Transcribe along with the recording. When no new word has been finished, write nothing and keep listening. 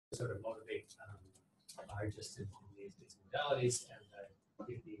sort of motivate our interest in these modalities and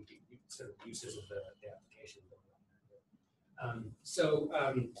the sort of uses of the application.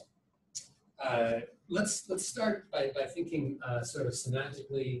 Let's start by thinking sort of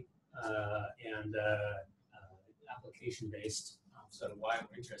semantically and application-based, sort of why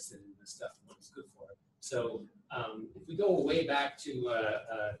we're interested in this stuff and what it's good for. So if we go way back to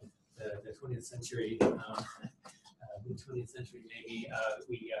the 20th century, mid-20th century maybe,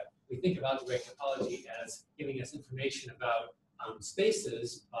 we think of algebraic topology as giving us information about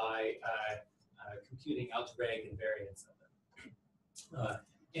spaces by computing algebraic invariance of them.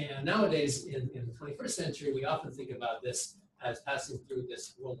 And nowadays, in the 21st century, we often think about this as passing through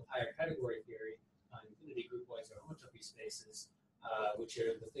this world of higher category theory, infinity groupoids or homotopy spaces, which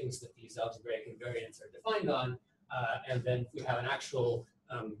are the things that these algebraic invariants are defined on. And then if we have an actual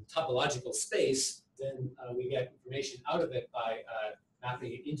topological space, then we get information out of it by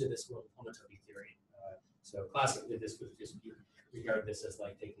mapping it into this world of homotopy theory. So classically, this would just regard this as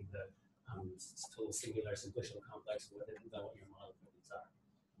like taking the total singular simplicial complex with it and what your model codes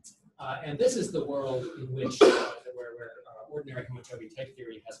are. And this is the world in which where ordinary homotopy type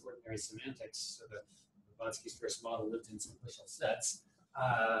theory has ordinary semantics. So the Blavatsky's first model lived in simplicial sets.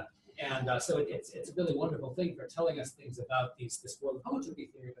 So it's a really wonderful thing for telling us things about this world of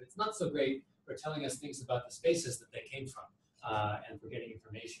homotopy theory, but it's not so great for telling us things about the spaces that they came from, and for getting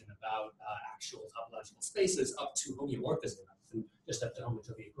information about actual topological spaces up to homeomorphism, and just up to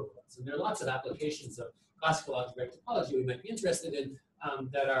homotopy equivalence. And there are lots of applications of classical algebraic topology we might be interested in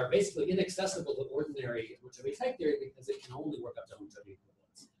that are basically inaccessible to ordinary homotopy type theory because it can only work up to homotopy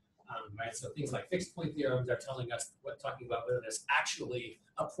equivalence. Right? So things like fixed point theorems are telling us talking about whether there's actually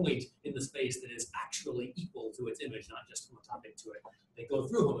a point in the space that is actually equal to its image, not just homotopic to it. They go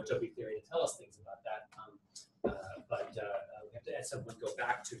through homotopy theory to tell us things about that, but we have to at some point go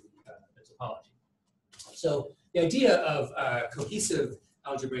back to the topology. So the idea of cohesive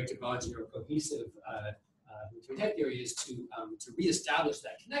algebraic topology or cohesive type theory is to reestablish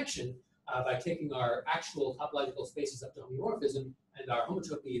that connection by taking our actual topological spaces up to homeomorphism and our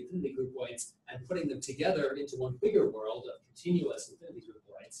homotopy infinity groupoids and putting them together into one bigger world of continuous infinity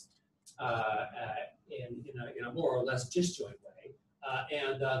groupoids in a more or less disjoint way.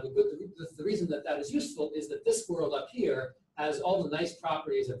 The reason that that is useful is that this world up here has all the nice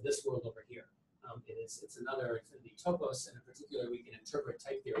properties of this world over here. It's another infinity topos, and in particular, we can interpret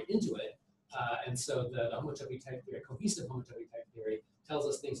type theory into it. And so the homotopy type theory, cohesive homotopy type theory, tells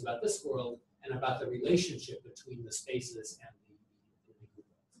us things about this world and about the relationship between the spaces and the infinity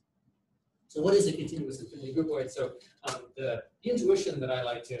groupoids. So what is a continuous infinity groupoid? So the intuition that I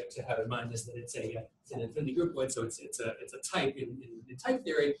like to have in mind is that it's an infinity groupoid, so it's a type in type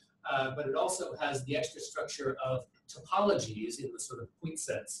theory, but it also has the extra structure of topologies in the sort of point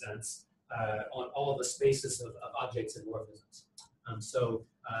set sense on all the spaces of objects and morphisms. So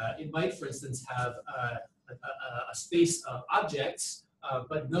it might, for instance, have a space of objects,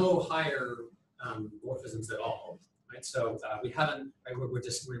 but no higher morphisms at all, right? So we haven't, right,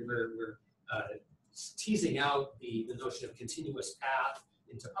 we're teasing out the notion of continuous path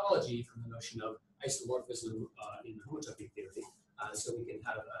in topology from the notion of isomorphism in homotopy theory. So we can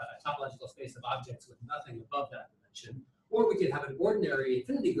have a topological space of objects with nothing above that dimension. Or we could have an ordinary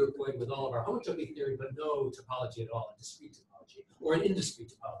infinity groupoid with all of our homotopy theory, but no topology at all, a discrete topology, or an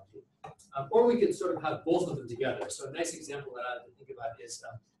indiscrete topology. Or we could sort of have both of them together. So a nice example that I like to think about is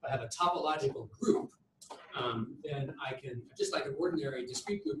if I have a topological group, then I can, just like an ordinary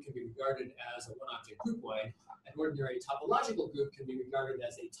discrete group can be regarded as a one-object groupoid, an ordinary topological group can be regarded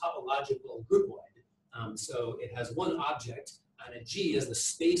as a topological groupoid. So it has one object, and a G is the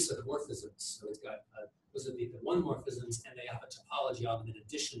space of the morphisms. So it's got those are the one morphisms, and they have a topology on them in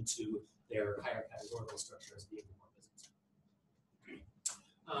addition to their higher categorical structure as being morphisms.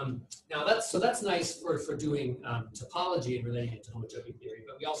 Now that's nice for doing topology and relating it to homotopy theory,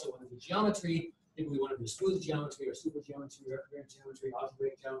 but we also want to do geometry. Maybe we want to do smooth geometry or supergeometry or recurrent geometry,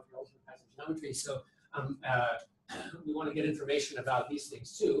 algebraic geometry, alternate passage geometry. So we want to get information about these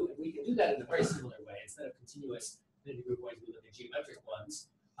things too, and we can do that in a very similar way. Instead of continuous infinity groupoids, we look at geometric ones,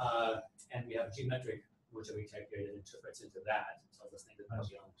 and we have geometric homotopy type theory that interprets into that and tells us things about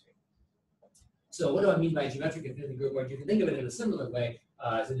geometry. So what do I mean by geometric infinity groupoid? You can think of it in a similar way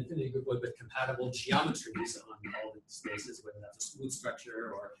as an infinity groupoid with compatible geometries on all the spaces, whether that's a smooth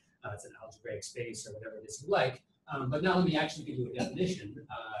structure or it's an algebraic space or whatever it is you like. But now let me actually give you a definition.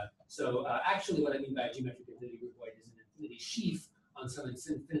 Actually what I mean by a geometric infinity groupoid is an infinity sheaf on some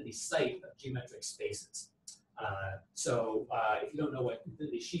infinity site of geometric spaces. If you don't know what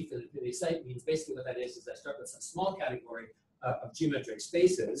infinity sheaf and infinity site means, basically what that is I start with some small category of geometric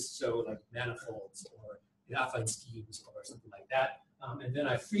spaces, so like manifolds or affine schemes or something like that. And then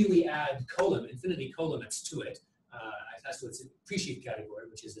I freely add infinity colimits to it. That's what's in the pre-sheaf category,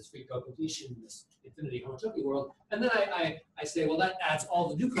 which is this free co-completion, this infinity homotopy world. And then I say, well, that adds all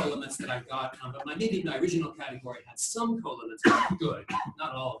the new colimits that I've got, but maybe my original category had some colimits that are good,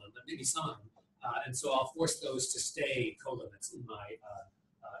 not all of them, but maybe some of them. And so I'll force those to stay colimits in my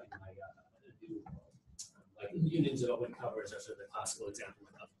new world. Like unions of open covers are sort of the classical example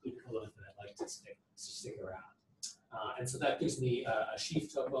of good colimit that I like to stick around. And so that gives me a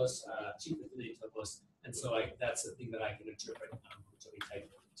sheaf topos, sheaf infinity topos, and so that's the thing that I can interpret homotopy type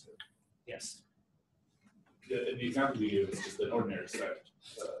into. Yes. The example you gave is just an ordinary set.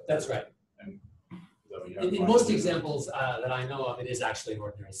 That's right. And in most examples that I know of, it is actually an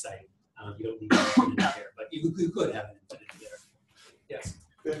ordinary site. You don't need infinity there, but you could have an infinity there. Yes.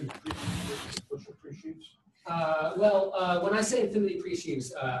 Then you special pre-sheaves? Well, when I say infinity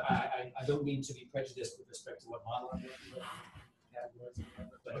pre-sheaves, I don't mean to be prejudiced with respect to what model I'm working with.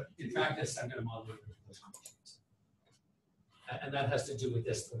 But in practice, I'm going to model it with pre-sheaves. And that has to do with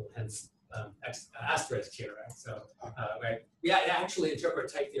this little hence asterisk here, right? So, right, we actually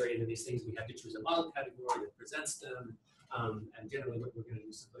interpret type theory into these things. We have to choose a model category that presents them, and generally we're going to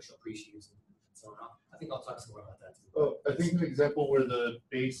use social pre-sheaves and so on. I think I'll talk some more about that too. Oh, I think an example where the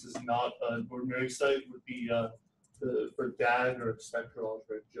base is not an ordinary site would be for DAG or spectral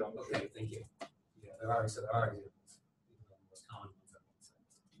algebraic geometry. Okay, thank you. Yeah, there are examples. The most common ones are sites.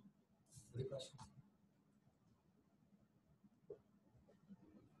 Any questions?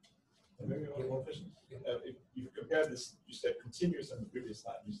 Maybe one more question. If you compare this, you said continuous on the previous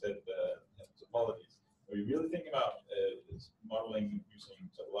slide. You said topologies. Are you really thinking about modeling using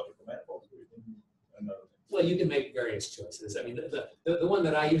topological manifolds, or are you thinking another thing? Well, you can make various choices. I mean, the one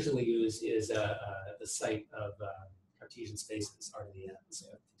that I usually use is the site of Cartesian spaces, RDNs.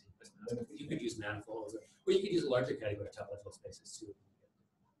 Yeah. You could use manifolds, or you could use a larger category of topological spaces too.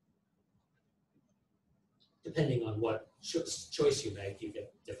 Depending on what choice you make, you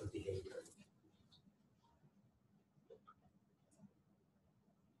get different behavior.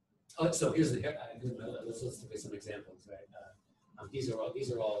 Oh, so here's the let's look at some examples, right? These are all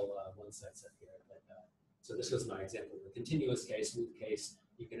one set here. So this was my example of a continuous case, smooth case.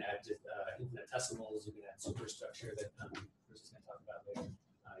 You can add infinitesimals. You can add superstructure that Bruce is going to talk about later.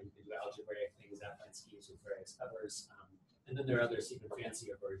 You can do algebraic things, affine schemes with various covers. And then there are others, even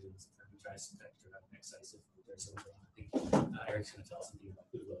fancier versions. We try some vector excisive. There's some, I think Eric's going to tell something about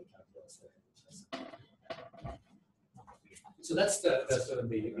Goodwill calculus there. So that's the sort of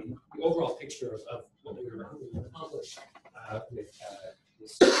the overall picture of what we were hoping to accomplish with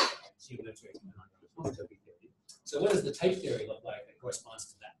this geometric homotopy theory. So what does the type theory look like that corresponds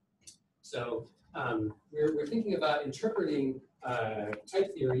to that? So we're thinking about interpreting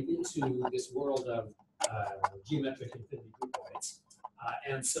type theory into this world of geometric infinity groupoids.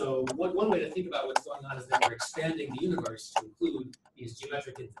 And so one way to think about what's going on is that we're expanding the universe to include these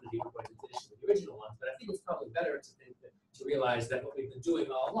geometric infinity groupoids in addition to the original ones. But I think it's probably better to realize that what we've been doing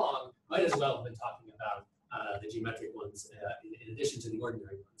all along might as well have been talking about the geometric ones in addition to the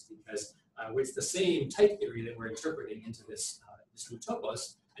ordinary ones, because it's the same type theory that we're interpreting into this new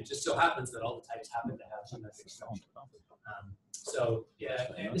topos. It just so happens that all the types happen to have geometric structure. So yeah,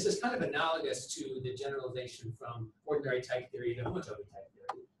 and this is kind of analogous to the generalization from ordinary type theory to homotopy type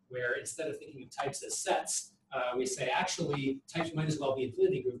theory, where instead of thinking of types as sets, we say actually types might as well be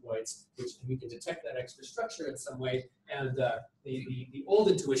infinity groupoids, which we can detect that extra structure in some way. And the old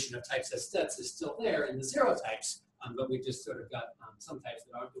intuition of types as sets is still there in the zero types, but we just sort of got some types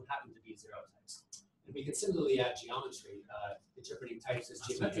that happen to be zero types. And we can similarly add geometry, interpreting types as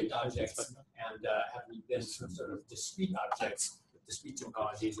geometric objects, and having them sort of discrete objects with discrete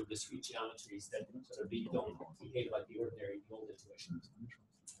topologies or discrete geometries that sort of don't behave like the ordinary old intuition.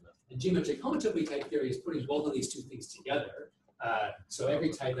 And geometric homotopy type theory is putting both of these two things together. So every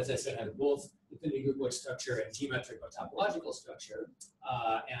type, as I said, has both infinity groupoid structure and geometric or topological structure,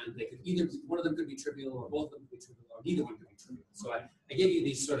 and they could one of them could be trivial, or both of them could be trivial, or neither one could be trivial. So I gave you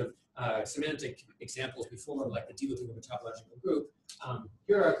these sort of semantic examples before, like the delooping of a topological group.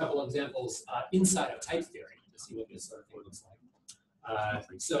 Here are a couple of examples inside of type theory to see what this sort of thing looks like.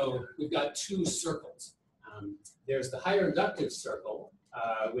 So we've got two circles. There's the higher inductive circle,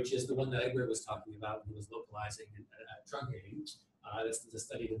 which is the one that Edgar was talking about when he was localizing and truncating. That's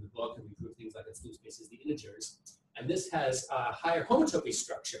studied in the book, and we prove things like its loop spaces, the integers. And this has a higher homotopy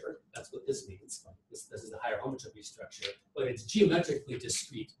structure. That's what this means. This is the higher homotopy structure, but it's geometrically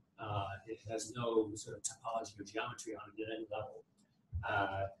discrete. It has no sort of topology or geometry on it at any level.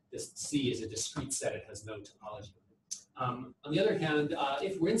 This C is a discrete set. It has no topology on it. On the other hand,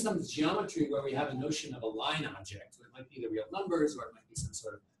 if we're in some geometry where we have a notion of a line object, so it might be the real numbers, or it might be some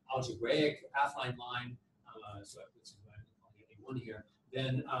sort of algebraic affine line, so I put some one here,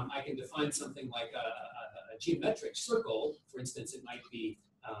 then I can define something like a geometric circle. For instance, it might be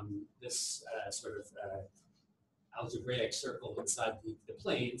this sort of algebraic circle inside the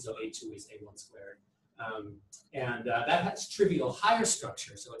plane, so A2 is A1 squared. And that has trivial higher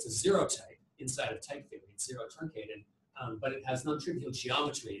structure, so it's a zero type inside of type theory. It's zero truncated, but it has non-trivial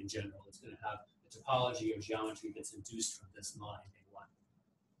geometry in general. It's going to have a topology of geometry that's induced from this line A1.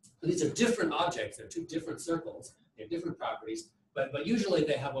 But these are different objects. They're two different circles. They have different properties, but usually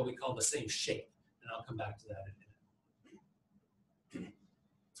they have what we call the same shape, and I'll come back to that in a minute.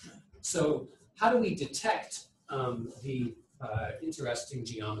 So how do we detect the interesting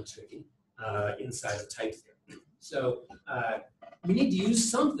geometry inside of type theory? So we need to use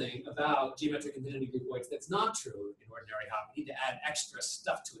something about geometric infinity groupoids that's not true in ordinary hop. We need to add extra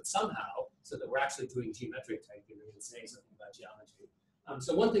stuff to it somehow so that we're actually doing geometric type theory and saying something about geometry.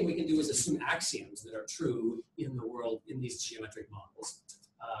 So one thing we can do is assume axioms that are true in the world in these geometric models.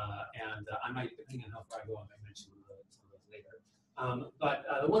 And I might, depending on how far I go, I might mention some of those later. But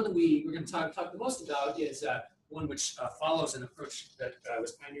the one that we're going to talk the most about is one which follows an approach that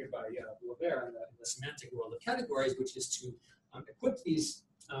was pioneered by Lovert in the semantic world of categories, which is to equip these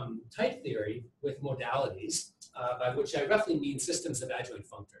type theory with modalities, by which I roughly mean systems of adjoint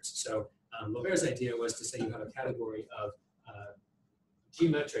functors. So Lovert's idea was to say you have a category of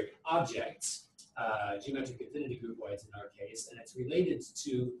geometric objects, geometric infinity groupoids in our case, and it's related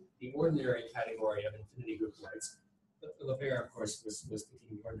to the ordinary category of infinity groupoids. Lovert, of course, was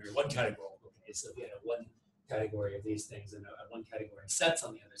thinking the ordinary one category. Okay, so we had a one category of these things and a one category of sets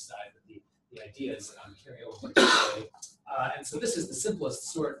on the other side, but the ideas carry over to today. And so this is the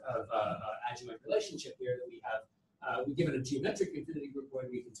simplest sort of adjoint relationship here that we have. We give it a geometric infinity groupoid,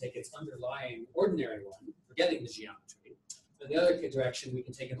 we can take its underlying ordinary one, forgetting the geometry. In the other direction, we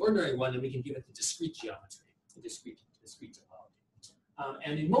can take an ordinary one and we can give it the discrete geometry, the discrete topology.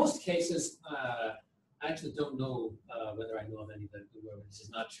 And in most cases, I actually don't know whether I know of any where this is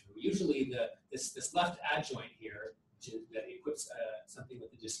not true. Usually this left adjoint here, that equips something with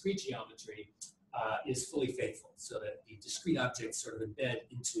the discrete geometry, is fully faithful, so that the discrete objects sort of embed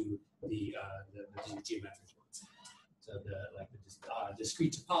into the geometric ones. So the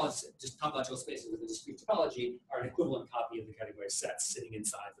discrete topology, just topological spaces with a discrete topology are an equivalent copy of the category sets sitting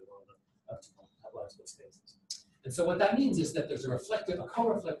inside the world of topological spaces. And so what that means is that there's a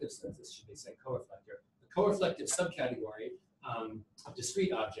co-reflective, this should be say co-reflector, a co-reflective subcategory of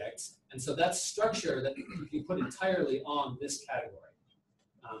discrete objects. And so that's structure that you can put entirely on this category.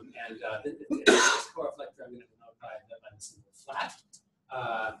 This co-reflector, I'm going to denote by the symbol flat.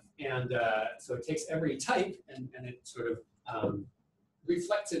 So it takes every type and it sort of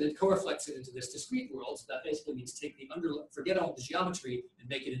reflects it and co-reflects it into this discrete world. So that basically means take the forget all the geometry and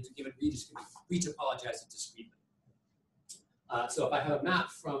make it into, give it retopologize it discretely. So if I have a map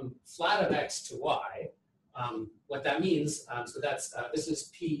from flat of x to y, what that means, so that's this is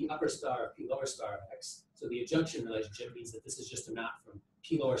p upper star, p lower star of x. So the adjunction relationship means that this is just a map from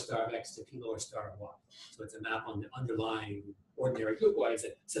p lower star of x to p lower star of y. So it's a map on the underlying ordinary groupoids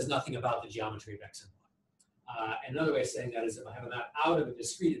that says nothing about the geometry of x and y. Another way of saying that is if I have a map out of a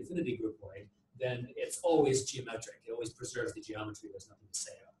discrete infinity groupoid, then it's always geometric. It always preserves the geometry. There's nothing to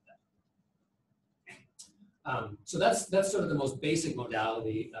say about that. So that's sort of the most basic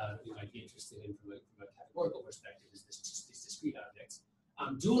modality you might be interested in from a categorical perspective, is these discrete objects.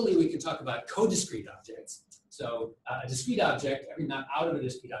 Dually, we can talk about co-discrete objects. So a discrete object, every map out of a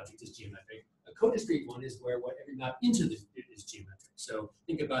discrete object is geometric. A co-discrete one is where every map into it is geometric. So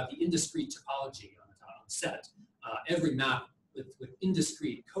think about the indiscrete topology on the top set. Every map with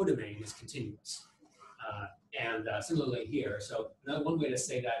indiscrete codomain is continuous. Similarly here, so one way to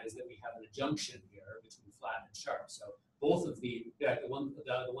say that is that we have an adjunction here between flat and sharp. So both of the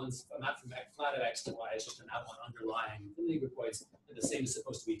ones mapped from flat of x to y is just a map on underlying infinity groupoids, and the same is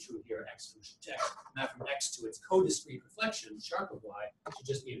supposed to be true here. X from x, map from x to its co-discrete reflection, sharp of y, should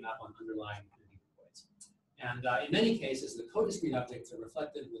just be a map on underlying infinity groupoids. And in many cases, the co-discrete objects are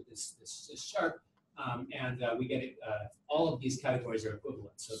reflected with this sharp, we get it, all of these categories are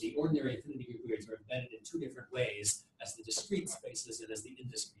equivalent. So the ordinary infinity groupoids are embedded in two different ways, as the discrete spaces and as the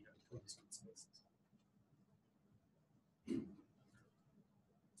indiscrete or co-discrete spaces.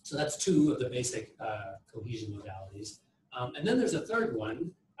 So that's two of the basic cohesion modalities. And then there's a third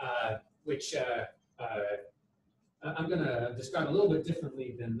one, which I'm going to describe a little bit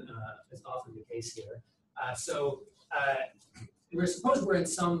differently than is often the case here. suppose we're in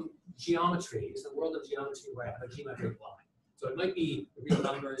some geometry, some world of geometry where I have a geometric line. So it might be the real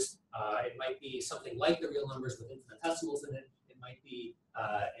numbers. It might be something like the real numbers with infinitesimals in it. It might be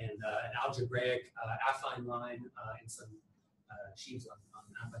an algebraic affine line in some sheaves on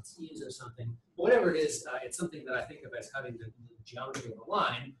affine schemes or something. But whatever it is, it's something that I think of as having the geometry of a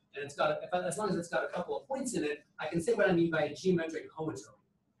line, and it's got as long as it's got a couple of points in it, I can say what I mean by a geometric homotopy.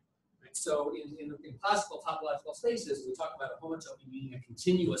 Right? So in classical topological spaces, we talk about a homotopy meaning a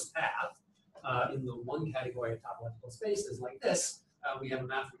continuous path. In the one category of topological spaces like this, we have a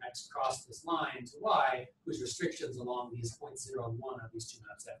map from X across this line to Y, whose restrictions along these points 0 and 1 are these two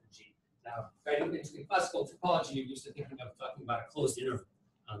maps F and G. Now, right, in classical topology, you're used to talking about a closed interval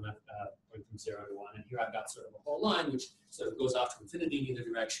going from 0 to 1. And here I've got sort of a whole line which sort of goes off to infinity in either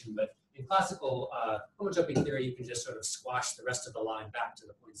direction. But in classical homotopy theory, you can just sort of squash the rest of the line back to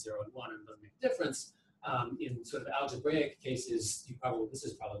the points 0 and 1, and it doesn't make a difference. In sort of algebraic cases, this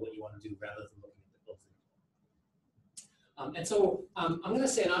is probably what you want to do rather than looking at the closed interval. And so I'm going to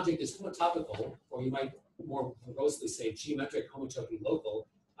say an object is homotopical, or you might more grossly say geometric homotopy local,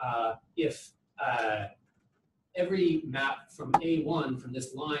 if every map from A1 from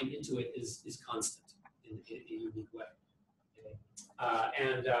this line into it is constant in a unique way. Okay?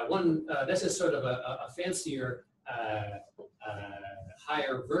 This is sort of a fancier,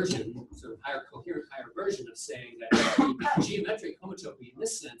 higher version, sort of higher coherent, higher version of saying that every geometric homotopy in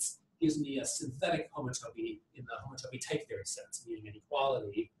this sense gives me a synthetic homotopy in the homotopy type theory sense, meaning an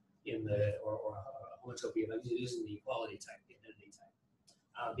equality in the, or a homotopy of using the equality type, the identity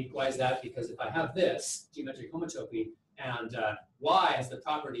type. Why is that? Because if I have this geometric homotopy and Y has the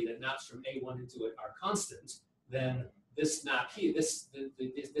property that maps from A1 into it are constant, then this map here, this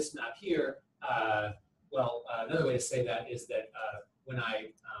map here, another way to say that is that when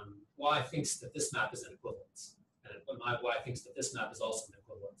Y thinks that this map is an equivalence, and when Y thinks that this map is also an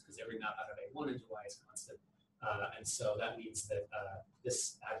equivalence, because every map out of A1 into Y is constant, and so that means that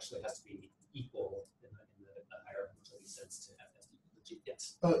this actually has to be equal in the higher homotopy sense to FS.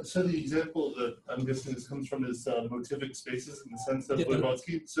 Yes. So the example that I'm guessing this comes from is motivic spaces in the sense of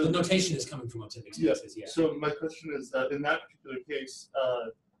Blavatsky. So the notation is coming from motivic spaces. Yeah. So my question is, in that particular case,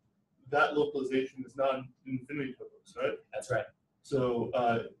 that localization is not infinity topos, right? That's right. So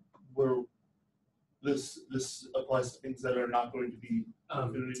where this applies to things that are not going to be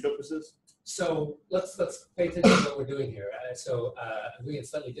infinity toposes. So let's pay attention to what we're doing here. I'm doing it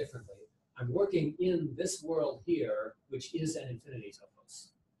slightly differently. I'm working in this world here, which is an infinity topos.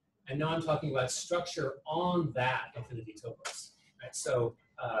 And now I'm talking about structure on that infinity topos. Right? So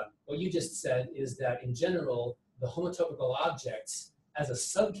what you just said is that in general, the homotopical objects as a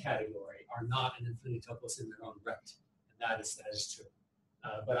subcategory are not an infinity topos in their own right. And that is true.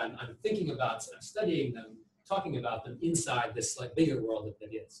 But I'm thinking about, I'm studying them, talking about them inside this like bigger world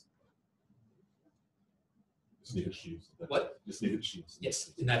that it is. Sneaker shoes. What? The sneaker shoes.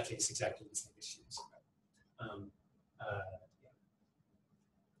 Yes, in that case, exactly the sneaker shoes.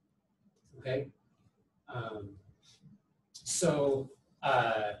 Okay.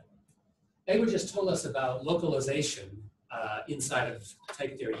 Edward just told us about localization inside of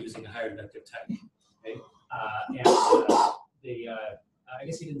type theory using a higher inductive type. Okay. I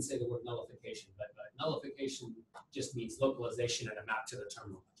guess he didn't say the word nullification, but nullification just means localization and a map to the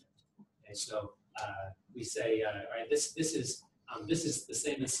terminal object. Okay, so we say, right, this is the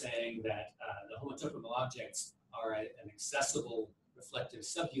same as saying that the homotopical objects are an accessible reflective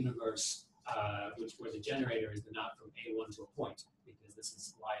subuniverse, where the generator is the map from A1 to a point, because this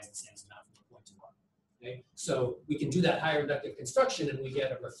is Y is the same as the map from a point to Y. Okay, so we can do that higher inductive construction, and we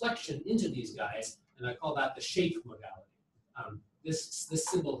get a reflection into these guys, and I call that the shape modality. This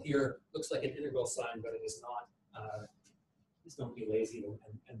symbol here looks like an integral sign, but it is not. Just don't be lazy and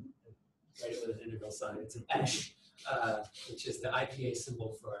write it with an integral sign. It's an esh, which is the IPA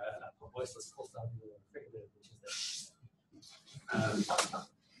symbol for a voiceless post-alveolar fricative, which is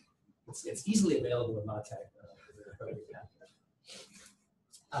the. It's easily available in ModTag.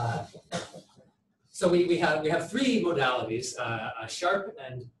 So we have three modalities: sharp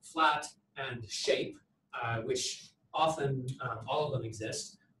and flat and shape, which often all of them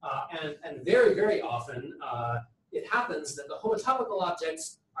exist, and very, very often it happens that the homotopical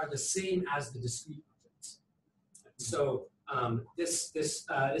objects are the same as the discrete objects. So this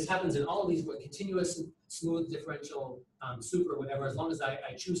happens in all of these continuous, smooth, differential, super, whatever, as long as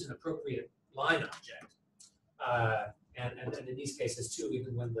I choose an appropriate line object. And in these cases too,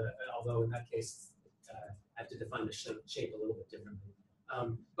 even when although in that case I have to define the shape a little bit differently.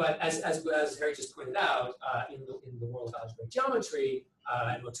 But as Harry just pointed out, in the world of algebraic geometry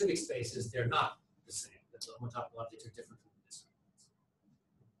and motivic spaces, they're not the same. The homotopical objects are different from this.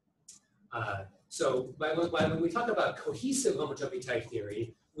 So when we talk about cohesive homotopy type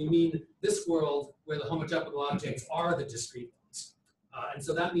theory, we mean this world where the homotopical objects are the discrete ones. And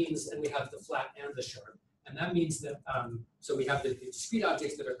so that means, and we have the flat and the sharp. And that means that, so we have the discrete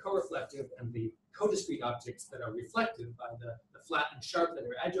objects that are co-reflective and the co-discrete objects that are reflective by the flat and sharp that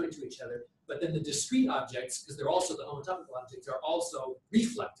are adjoint to each other. But then the discrete objects, because they're also the homotopical objects, are also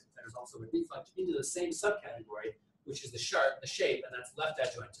reflective. There's also a reflect into the same subcategory, which is the shape, and that's left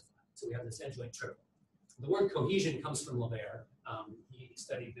adjoint to flat. So we have this adjoint triple. The word cohesion comes from Lemaire. He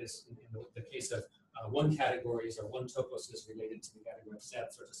studied this in the case of one categories or one topos is related to the category of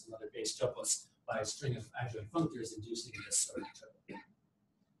sets or just another base topos by a string of adjoint functors inducing this sort of triple.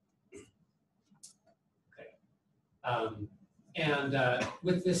 Okay.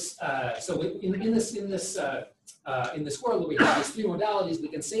 With this, so in this world where we have these three modalities, we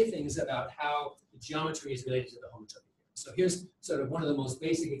can say things about how the geometry is related to the homotopy. So here's sort of one of the most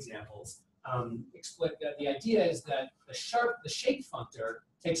basic examples. The idea is that the shape functor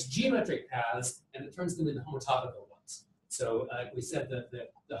takes geometric paths and it turns them into homotopical ones. So we said that the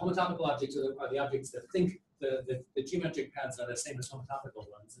homotopical objects are the objects that think the geometric paths are the same as homotopical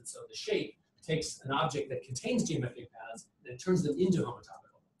ones. And so the shape takes an object that contains geometric paths and it turns them into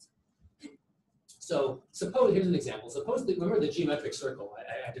homotopical ones. So suppose, here's an example. Suppose that, remember the geometric circle.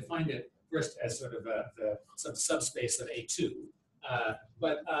 I defined it first as sort of some subspace of A2.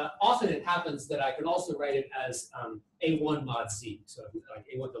 But often it happens that I can also write it as A1 mod Z. So like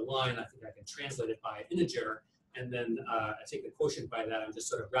A1, the line, I think I can translate it by an integer, and then I take the quotient by that. I'm just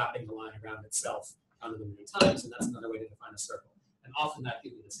sort of wrapping the line around itself, counting them many times, and that's another way to define a circle. And often that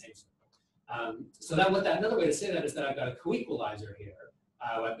gives me the same circle. So another way to say that is that I've got a coequalizer here.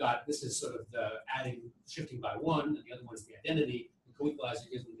 I've got, this is sort of the shifting by one, and the other one is the identity. The coequalizer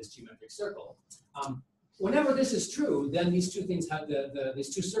gives me this geometric circle. Whenever this is true, then these two things have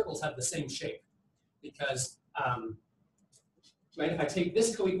these two circles have the same shape, because right, if I take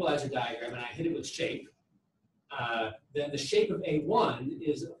this coequalizer diagram and I hit it with shape, then the shape of A1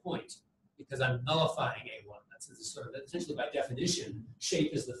 is a point, because I'm nullifying A1. That's sort of essentially by definition,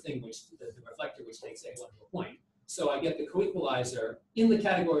 shape is the thing which the reflector which makes A1 to a point. So I get the coequalizer in the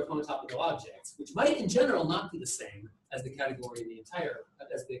category of homotopical objects, which might in general not be the same as the category in the entire,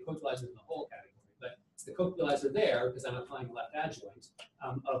 as the coequalizer in the whole category. But it's the coequalizer there, because I'm applying left adjoint,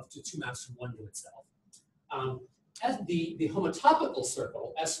 to two maps from one to itself. As the homotopical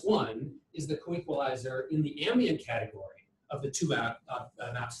circle, S1, is the coequalizer in the ambient category of the two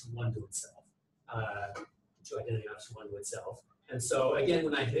maps from one to itself, two identity maps from one to itself. And so again,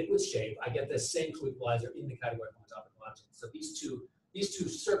 when I hit it with shape, I get the same coequalizer in the category of homotopical objects. So these two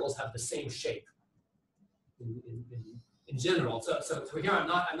circles have the same shape in general. So here I'm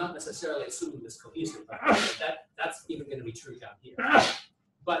not necessarily assuming this cohesive property, but that's even going to be true down here.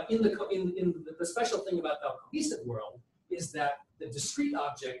 But in the special thing about the cohesive world is that the discrete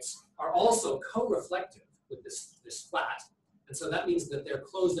objects are also co-reflective with this flat. And so that means that they're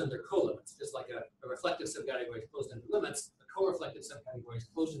closed under colimits, just like a reflective subcategory is closed under limits, a co-reflective subcategory is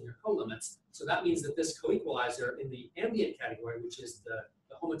closed under colimits. So that means that this coequalizer in the ambient category, which is the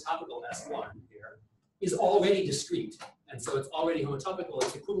homotopical S1 here, is already discrete. And so it's already homotopical,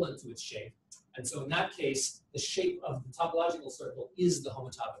 it's equivalent to its shape. And so in that case, the shape of the topological circle is the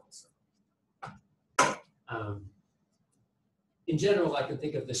homotopical circle. In general, I can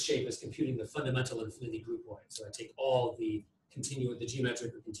think of this shape as computing the fundamental infinity groupoid. So I take all the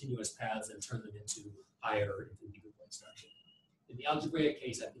geometric or continuous paths and turn them into higher infinity groupoid structure. In the algebraic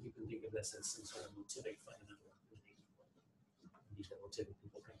case, I think you can think of this as some sort of motivic fundamental infinity groupoid. These are motivic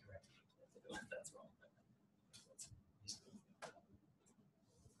people can correct me if that's wrong.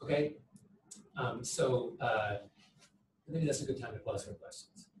 Okay. Maybe that's a good time to pause for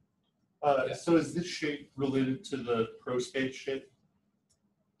questions. Yeah. So is this shape related to the prospace shape?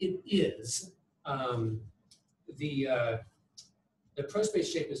 It is. The prospace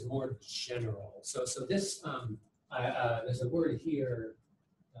shape is more general. So this, there's a word here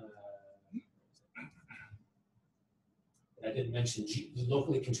that I didn't mention,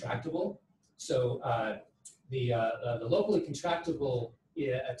 locally contractible. So the locally contractible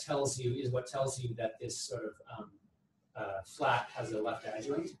tells you that this sort of flat has a left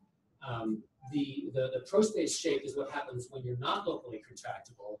adjoint. The prospace shape is what happens when you're not locally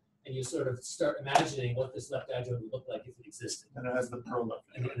contractible, and you sort of start imagining what this left adjoint would look like if it existed. And it has the pro left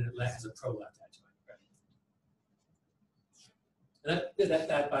adjoint. And it has a pro left adjoint. Right. And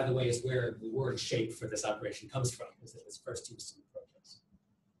that, by the way, is where the word shape for this operation comes from, because it was first used in the progress.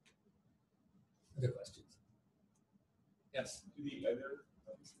 Other questions? Yes. Do the other,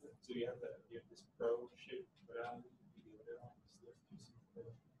 so you have this pro shape modality?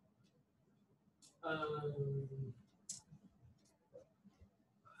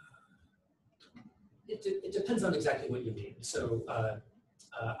 It depends on exactly what you mean. So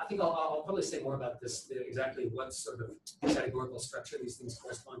I think I'll probably say more about this, exactly what sort of categorical structure these things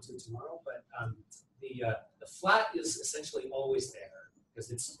correspond to tomorrow. But the flat is essentially always there because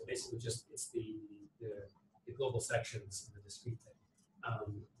it's basically just the global sections in the discrete thing.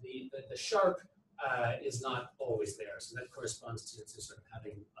 The sharp is not always there, so that corresponds to sort of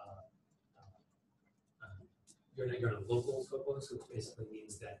having you're in a local topos, which basically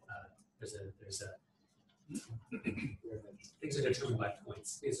means that there's a things are determined by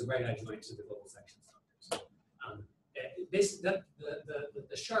points. It's a right adjoint to the global section structure. So basically,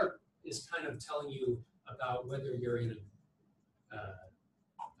 the sharp is kind of telling you about whether you're in a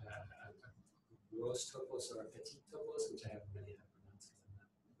gross topos or a petit topos, which I haven't really pronounced.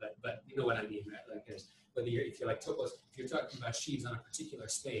 But you know what I mean, right? Like whether if you're like topos, if you're talking about sheaves on a particular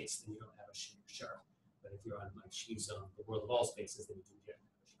space, then you don't have a sharp. But if you're on like sheaves on the world of all spaces, then you do get a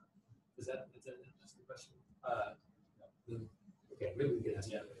sharp. Is that that's the question? Okay, maybe we can ask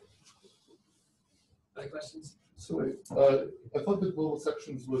that. Other questions? So wait, I thought the global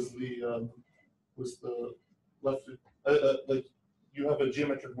sections was the left, like you have a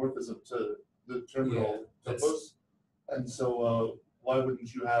geometric morphism to the terminal topos, and so why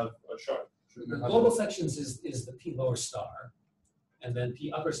wouldn't you have a sharp? The global sections is the P lower star, and then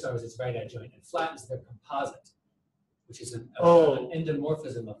P upper star is its right adjoint, and flat is their composite, which is an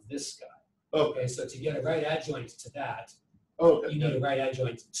endomorphism of this guy. Okay, so to get a right adjoint to that, you need a right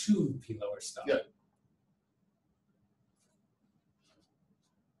adjoint to P lower star. Yeah.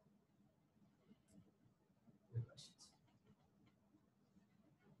 Any questions?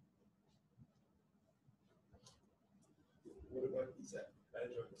 What about these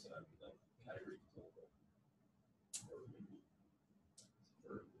adjoints on like category global?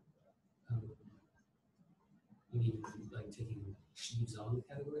 You need like taking sheaves on the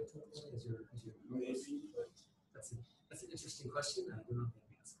category topos as your Maybe, but that's an interesting question. I don't know the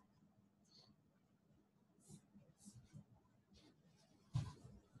answer.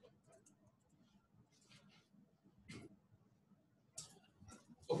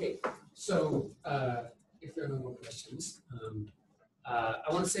 Okay, so if there are no more questions, I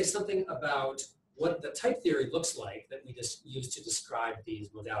want to say something about what the type theory looks like that we just use to describe these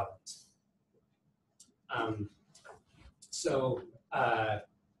modalities.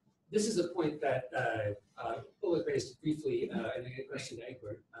 This is a point that Ulrich raised briefly in a question to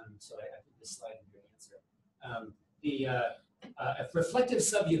Egbert, so I think this slide is your answer. A reflective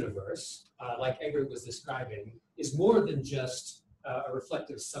subuniverse, like Egbert was describing, is more than just a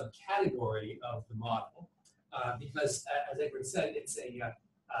reflective subcategory of the model, because, as Egbert said, it's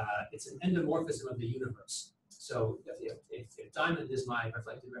an endomorphism of the universe. So if diamond is my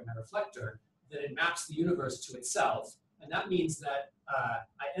reflector, then it maps the universe to itself. And that means that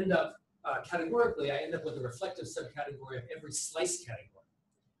I end up, categorically, I end up with a reflective subcategory of every slice category,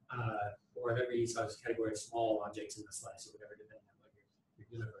 or of every category of small objects in the slice, or whatever, depending on what your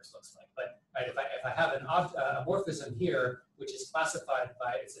universe looks like. But right, if I have a morphism here, which is classified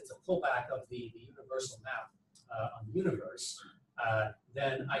by, it's a pullback of the universal map on the universe,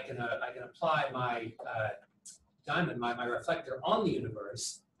 then I can apply my diamond, my reflector on the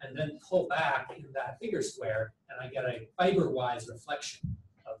universe, and then pull back in that bigger square, and I get a fiber-wise reflection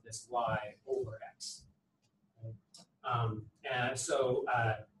of this y over x. And so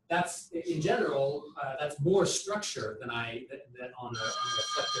that's, in general, that's more structure than on a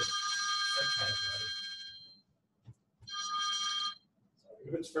reflective subcategory.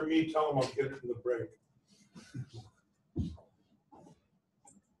 If it's for me, tell them I'll get it in the break.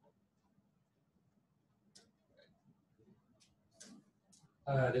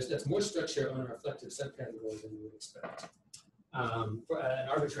 That's more structure on a reflective subcategory than you would expect for an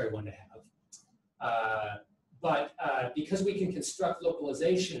arbitrary one to have. But because we can construct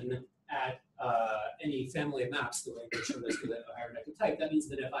localization at any family of maps, the way we showed this with a higher vector type, that means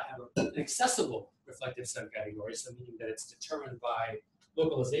that if I have an accessible reflective subcategory, so meaning that it's determined by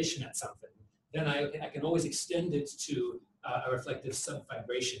localization at something, then I can always extend it to a reflective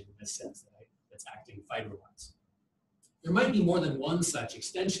subfibration in the sense that that's acting fiber-wise. There might be more than one such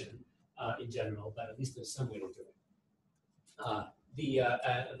extension in general, but at least there's some way to do it.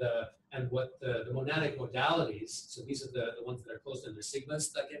 And what the monadic modalities, so these are the ones that are closed under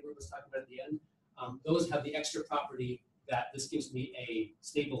sigmas that Edward was talking about at the end, those have the extra property that this gives me a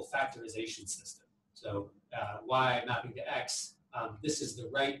stable factorization system. So y mapping to x, this is the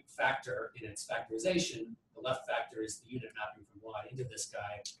right factor in its factorization. The left factor is the unit mapping from y into this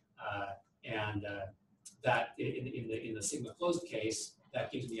guy, and that in the sigma closed case,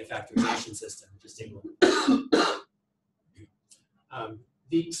 that gives me a factorization system, just take a look.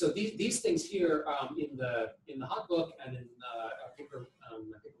 So these things here in the hot book and in a paper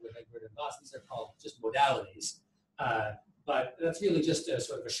with Edward and Voss, these are called just modalities. But that's really just a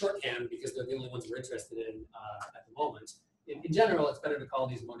sort of a shorthand because they're the only ones we're interested in at the moment. In general, it's better to call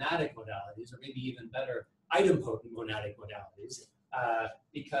these monadic modalities, or maybe even better, idempotent monadic modalities,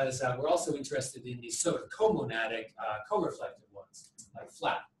 because we're also interested in these sort of comonadic, co-reflective ones, like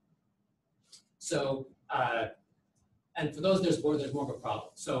flat. So, and for those, there's more of a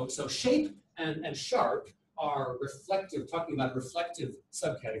problem. So shape and sharp are reflective, talking about reflective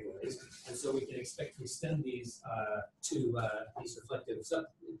subcategories, and so we can expect to extend these to these reflective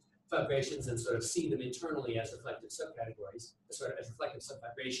subvibrations and sort of see them internally as reflective subcategories, sort of as reflective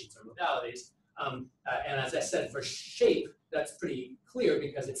subvibrations or modalities. And as I said, for shape, that's pretty clear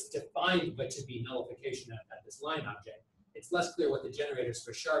because it's defined but to be nullification at this line object. It's less clear what the generators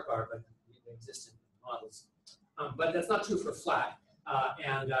for sharp are, but they exist in models. But that's not true for flat.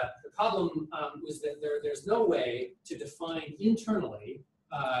 The problem was that there's no way to define internally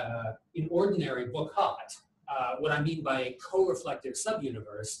in ordinary book HoTT what I mean by a co-reflective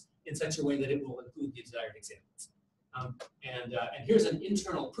subuniverse in such a way that it will include the desired examples. And here's an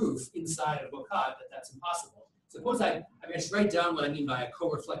internal proof inside of book HoTT that that's impossible. Suppose I just write down what I mean by a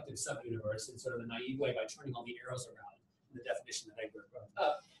co-reflective subuniverse in sort of a naive way by turning all the arrows around in the definition that I brought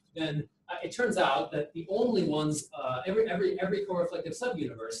up. Then it turns out that the only ones, every co-reflective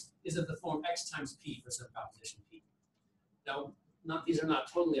subuniverse is of the form x times p for some proposition p. Now, these are not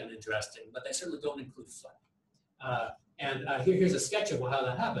totally uninteresting, but they certainly don't include flat. Here's a sketch of how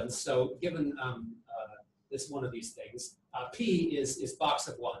that happens. So given this one of these things, p is box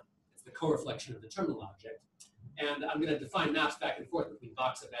of 1. It's the co-reflection of the terminal object. And I'm going to define maps back and forth between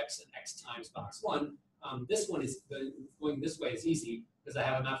box of x and x times box 1. This one is going this way is easy because I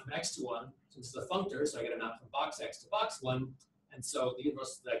have a map from x to 1. So this is a functor, so I get a map from box x to box 1. And so the universe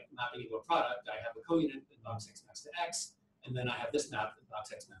is like mapping into a product. I have a counit in box x maps to x, and then I have this map in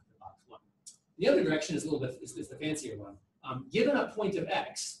box x map to box 1. The other direction is a little bit is the fancier one. Given a point of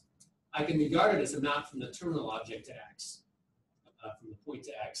x, I can regard it as a map from the terminal object to x, from the point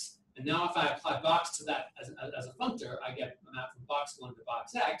to x. And now if I apply box to that as a functor, I get a map from box 1 to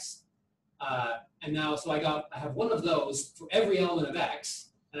box x. And now, so I have one of those for every element of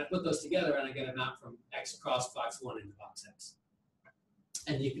x, and I put those together and I get a map from x across box 1 into box x.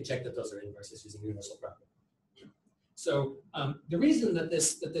 And you can check that those are inverses using universal property. So the reason that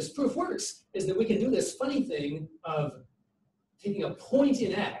this proof works is that we can do this funny thing of taking a point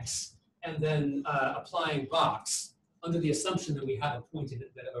in x and then applying box under the assumption that we have a point in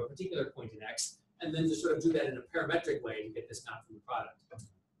a particular point in x, and then just sort of do that in a parametric way to get this map from the product.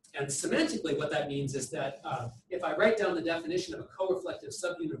 And semantically, what that means is that if I write down the definition of a co-reflective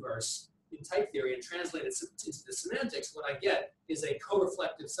subuniverse in type theory and translate it into the semantics, what I get is a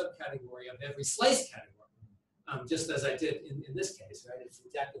co-reflective subcategory of every slice category, just as I did in this case, right? It's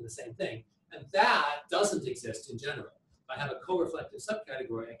exactly the same thing. And that doesn't exist in general. If I have a co-reflective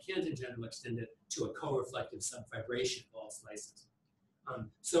subcategory, I can't in general extend it to a co-reflective subvibration of all slices.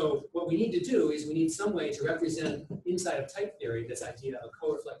 So what we need to do is we need some way to represent inside of type theory this idea of a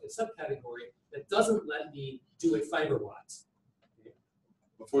co-reflective subcategory that doesn't let me do it fiber-wise. Okay.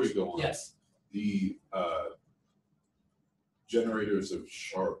 Before you go on, yes, the generators of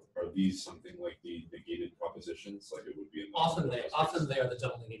sharp, are these something like the negated propositions, like it would be in the often they are the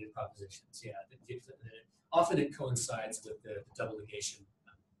double negated propositions. Yeah, often it coincides with the double negation,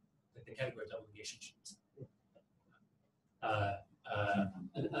 like the category double negation sheets.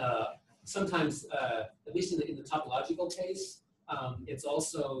 Sometimes, at least in the topological case, it's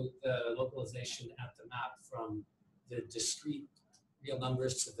also the localization at the map from the discrete real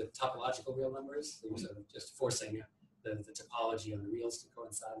numbers to the topological real numbers. So sort of just forcing the topology on the reals to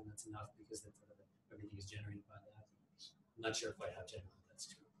coincide, and that's enough because everything is generated by that. I'm not sure quite how general that's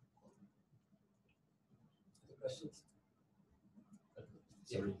true. Other questions?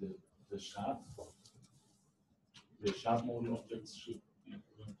 Sorry, the sharp modal objects should be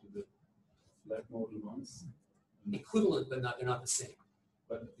equivalent to the flat modal ones. Equivalent, but they're not the same.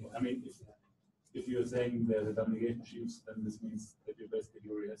 But I mean, if you're saying the double negation sheaves, then this means that your base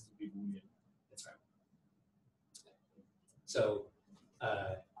category has to be Boolean. That's right. So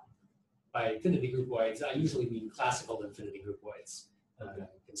by infinity groupoids, I usually mean classical infinity groupoids,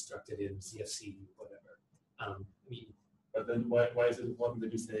 constructed in CFC, whatever. I mean, but then why is it important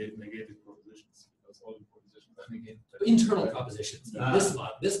that you say negated propositions? Because all the propositions are negated. Internal propositions.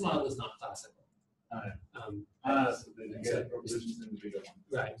 This model is not classical. So the negated propositions in the bigger one.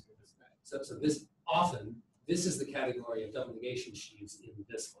 Right. So this often this is the category of double negation sheaves in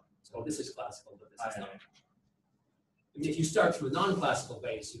this one. So this is classical, but this is not. I mean, if you start from a non-classical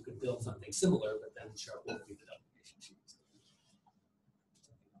base, you could build something similar, but then sharp won't be the double negation sheaves.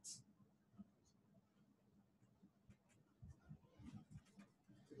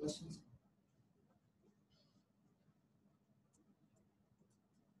 Questions?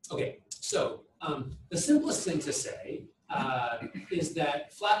 Okay, so the simplest thing to say is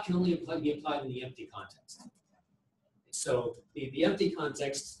that flat can only be applied in the empty context. So the empty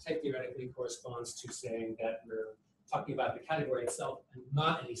context type theoretically corresponds to saying that we're talking about the category itself and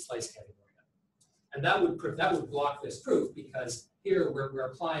not any slice category. And that would block this proof, because here we're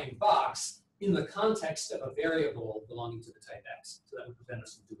applying box in the context of a variable belonging to the type X. So that would prevent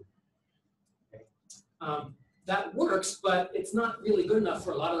us from doing it. Okay. That works, but it's not really good enough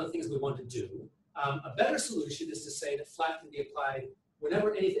for a lot of the things we want to do. A better solution is to say that flat can be applied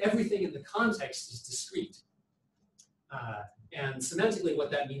whenever everything in the context is discrete. And semantically,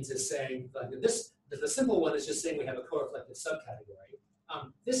 what that means is saying, like the simple one is just saying we have a co-reflective subcategory.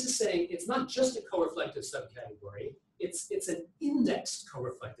 This is saying it's not just a co-reflective subcategory, it's an indexed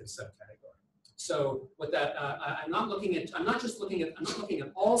co-reflective subcategory. So what that I'm not just looking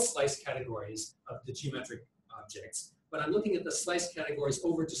at all slice categories of the geometric objects, but I'm looking at the slice categories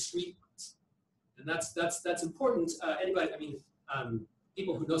over discrete ones. And that's important. Anybody, I mean,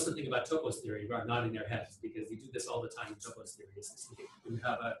 people who know something about topos theory are nodding their heads, because we do this all the time in topos theory. When you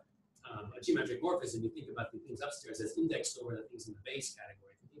have a geometric morphism, you think about the things upstairs as indexed over the things in the base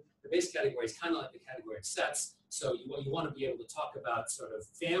category. The base category is kind of like the category of sets. So you want to be able to talk about sort of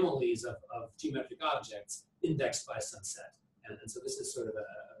families of geometric objects indexed by some set. And so this is sort of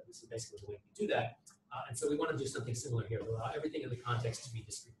this is basically the way we do that. And so we want to do something similar here, to allow everything in the context to be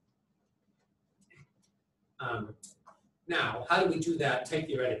discrete. Now, how do we do that type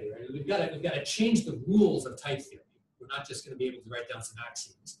theoretically? Right? We've got to change the rules of type theory. We're not just going to be able to write down some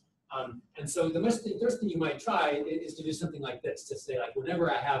axioms. And so the first thing you might try is to do something like this, to say, like,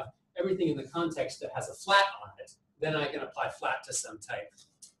 whenever I have everything in the context that has a flat on it, then I can apply flat to some type.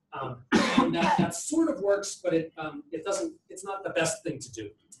 And that sort of works, but it doesn't. It's not the best thing to do.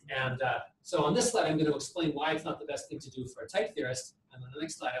 And so on this slide, I'm going to explain why it's not the best thing to do for a type theorist, and on the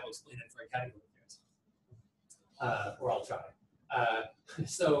next slide, I will explain it for a category theorist. Or I'll try.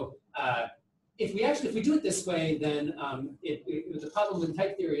 If we do it this way, then the problem with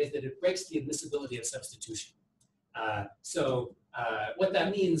type theory is that it breaks the admissibility of substitution. What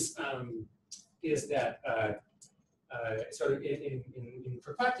that means is that sort of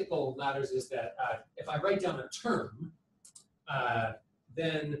for practical matters is that if I write down a term,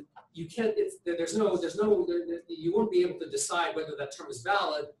 then you can't. You won't be able to decide whether that term is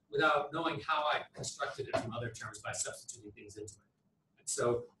valid without knowing how I constructed it from other terms by substituting things into it. And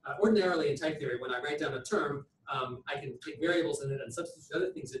so ordinarily in type theory, when I write down a term, I can take variables in it and substitute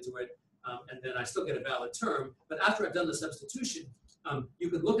other things into it, and then I still get a valid term. But after I've done the substitution, you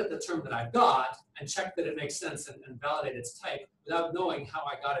can look at the term that I've got and check that it makes sense and validate its type without knowing how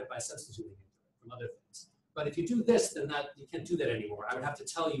I got it by substituting it from other things. But if you do this, then you can't do that anymore. I would have to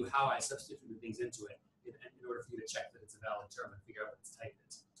tell you how I substituted things into it in order for you to check that it's a valid term and figure out what its type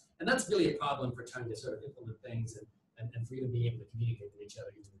is. And that's really a problem for trying to sort of implement things and for you to be able to communicate with each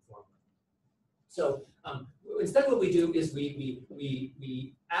other using formula. So instead what we do is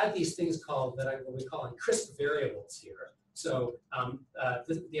we add these things called, what we call crisp variables here. So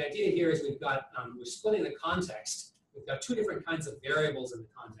the idea here is we're splitting the context. We've got two different kinds of variables in the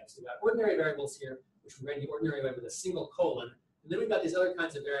context. We've got ordinary variables here, which we write the ordinary way with a single colon. And then we've got these other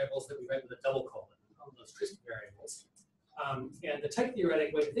kinds of variables that we write with a double colon. We call those crisp variables. And the type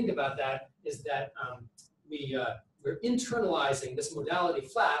theoretic way to think about that is that we're internalizing this modality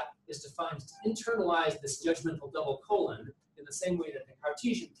flat is defined to internalize this judgmental double colon in the same way that the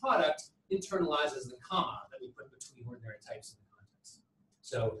Cartesian product internalizes the comma that we put between ordinary types in the context.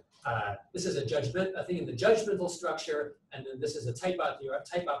 So this is a thing in the judgmental structure, and then this is a type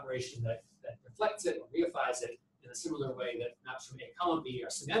operation that reflects it or reifies it in a similar way that maps from A, comma B are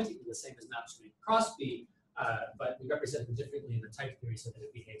semantically the same as maps from A cross B, but we represent them differently in the type theory so that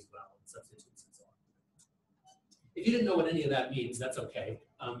it behaves well and substitutes and so on. If you didn't know what any of that means, that's okay.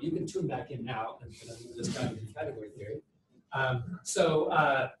 You can tune back in now and this kind of category theory.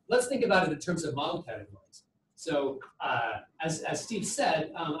 Let's think about it in terms of model categories. So as Steve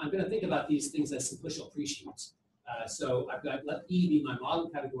said, I'm going to think about these things as simplicial presheaves. So I've got let E be my model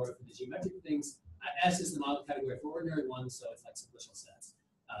category for the geometric things. S is the model category for ordinary ones, so it's like simplicial sets,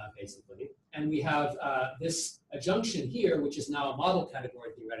 basically. And we have this adjunction here, which is now a model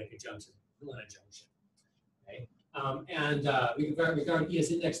category theoretic adjunction, an adjunction. Okay? We regard E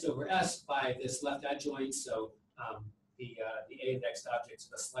as indexed over S by this left adjoint. So the A indexed object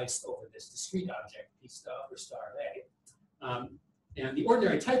is a slice over this discrete object, P star over star of A. And the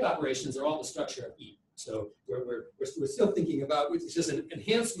ordinary type operations are all the structure of E. So we're still thinking about, which is just an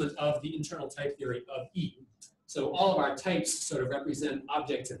enhancement of the internal type theory of E. So all of our types sort of represent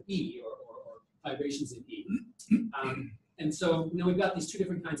objects of E or vibrations in E. And so we've got these two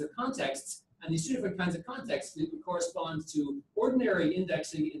different kinds of contexts, and these two different kinds of contexts correspond to ordinary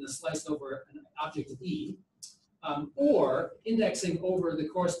indexing in the slice over an object of E, or indexing over the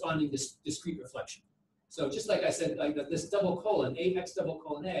corresponding discrete reflection. So just like I said, like this double colon, X double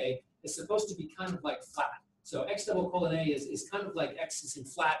colon A, is supposed to be kind of like flat. So X double colon A is kind of like X is in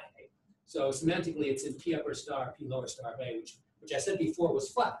flat A. So semantically, it's in P upper star, P lower star of A, which I said before was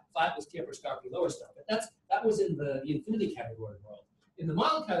flat. Flat was P upper star, P lower star. But that was in the infinity categorical world. In the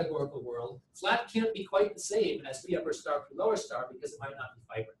model categorical world, flat can't be quite the same as P upper star, P lower star because it might not be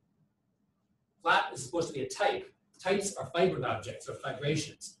fibrant. Flat is supposed to be a type. Types are fibrant objects or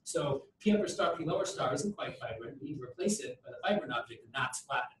fibrations. So P upper star, P lower star isn't quite fibrant. We need to replace it with a fibrant object, and that's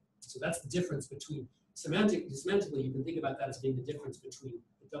flat. So that's the difference between semantically, you can think about that as being the difference between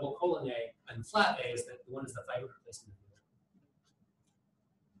the double colon A and the flat A is that the one is the fibrant replacement.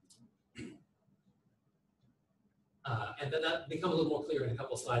 And then that becomes a little more clear in a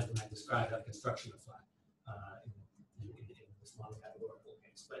couple of slides when I describe the construction of flat in this model categorical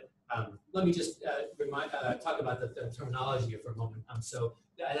case. But let me just talk about the terminology here for a moment. So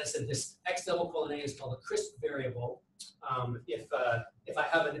as I said, this X double colon A is called a crisp variable. If I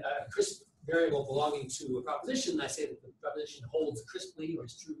have a crisp variable belonging to a proposition, I say that the proposition holds crisply or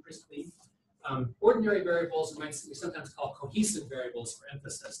is true crisply. Ordinary variables we sometimes call cohesive variables for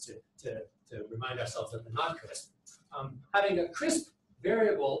emphasis to remind ourselves that they're not crisp. Having a crisp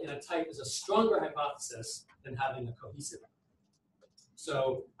variable in a type is a stronger hypothesis than having a cohesive one.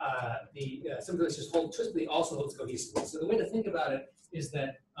 So something that's just holds crisply also holds cohesively. So the way to think about it is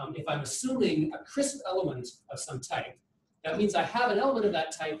that if I'm assuming a crisp element of some type, that means I have an element of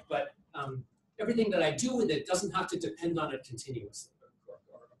that type, but everything that I do with it doesn't have to depend on it continuously or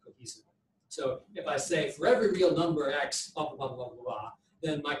cohesively. So if I say for every real number X, blah, blah, blah, blah, blah, blah,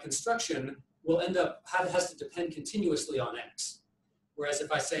 then my construction will end up, has to depend continuously on X. Whereas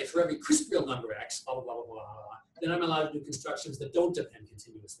if I say for every crisp real number X, blah, blah, blah, blah, blah, blah, then I'm allowed to do constructions that don't depend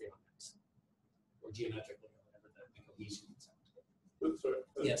continuously on X, or geometrically, or whatever the cohesion is. Sorry.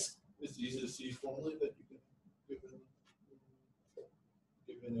 Yes. Is the easy to see formally that you can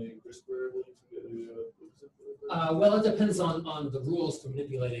given a crisp variable, you can get a cohesive variable? Well, it depends on the rules for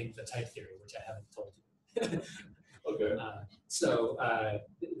manipulating the type theory, which I haven't told you. Okay.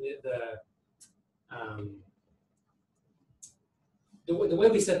 The way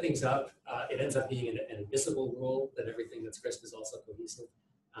we set things up, it ends up being an invisible rule that everything that's crisp is also cohesive.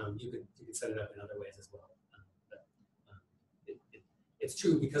 You could set it up in other ways as well. It's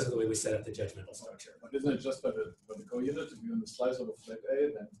true because of the way we set up the judgmental structure. But isn't it just by the counter to be on the slice over flat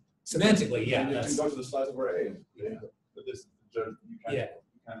A, then Semantically, yeah. you can go to the slice over A. Yeah. But this, you can Yeah.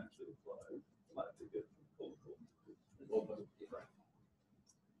 actually flat to get full.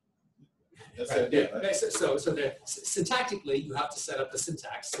 That's Right. the idea, Yeah. right? So syntactically, you have to set up the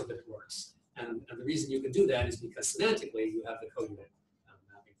syntax so that it works. And the reason you can do that is because semantically, you have the co-unit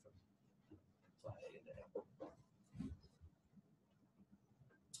mapping from flat A into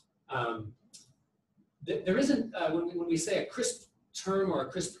A. There isn't, when we say a crisp term or a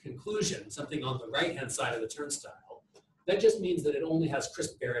crisp conclusion, something on the right-hand side of the turnstile, that just means that it only has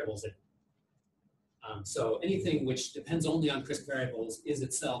crisp variables in it. So anything which depends only on crisp variables is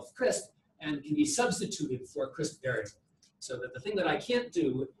itself crisp and can be substituted for a crisp variable. So that the thing that I can't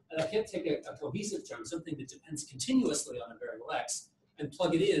do, I can't take a cohesive term, something that depends continuously on a variable X, and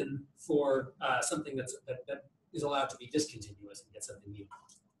plug it in for something that is allowed to be discontinuous and get something new.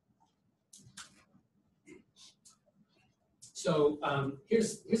 So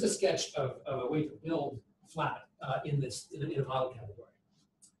here's a sketch of a way to build flat in a model category.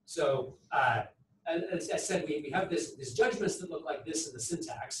 So as I said, we have these judgments that look like this in the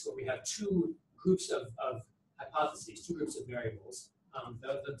syntax, where we have two groups of hypotheses, two groups of variables.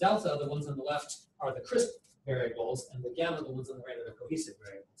 The delta, the ones on the left, are the crisp variables, and the gamma, the ones on the right, are the cohesive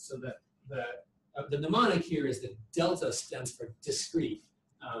variables. So the mnemonic here is that delta stands for discrete,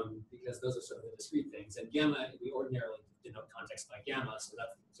 because those are sort of the discrete things, and gamma we ordinarily denote context by gamma, so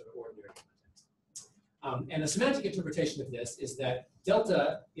that's sort of ordinary context. And a semantic interpretation of this is that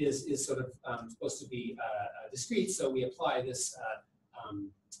delta is sort of supposed to be discrete, so we apply this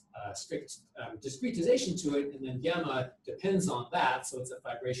strict discretization to it, and then gamma depends on that, so it's a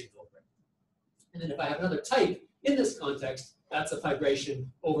vibration filtering. And then if I have another type in this context, that's a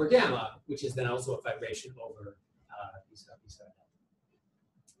fibration over gamma, which is then also a fibration over p star p star.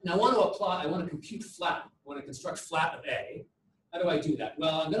 Now I want to compute flat. I want to construct flat of A. How do I do that?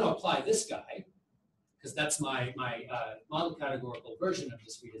 Well, I'm going to apply this guy, because that's my model categorical version of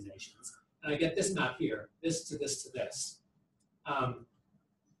discretizations. And I get this map here, this to this to this.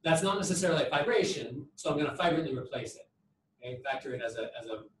 That's not necessarily a fibration, so I'm going to fibrantly replace it. Okay? Factor it as a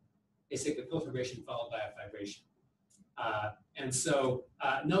acyclic cofibration followed by a fibration. And so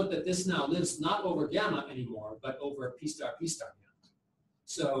note that this now lives not over gamma anymore, but over p star gamma.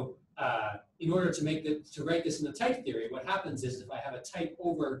 So in order to write this in the type theory, what happens is if I have a type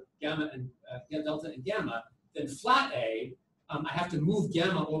over gamma and delta and gamma, then flat A, I have to move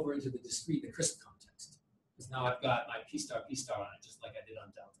gamma over into the discrete, the crisp context. Because now I've got my p star on it, just like I did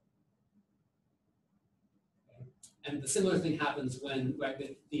on delta. Okay. And the similar thing happens when I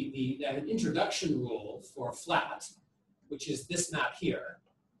have an introduction rule for flat, which is this map here,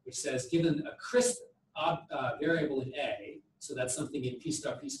 which says given a crisp variable in A, so that's something in p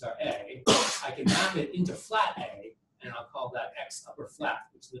star A, I can map it into flat A, and I'll call that X upper flat,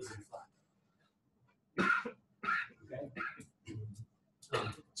 which lives in flat. Okay.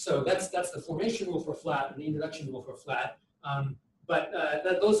 So that's the formation rule for flat and the introduction rule for flat.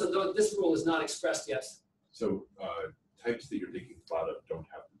 This rule is not expressed yet. So types that you're taking flat of don't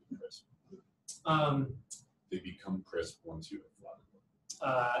have to be crisp. They become crisp once you have flatted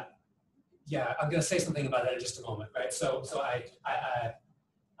them. Yeah, I'm going to say something about that in just a moment, right? So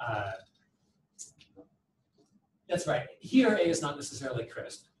that's right. Here, A is not necessarily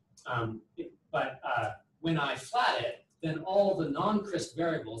crisp, but when I flat it, then all the non-crisp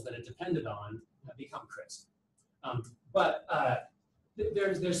variables that it depended on become crisp. What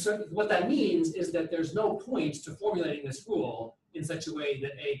that means is that there's no point to formulating this rule in such a way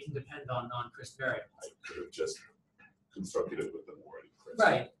that A can depend on non-crisp variables. I could have just constructed it with them already crisp.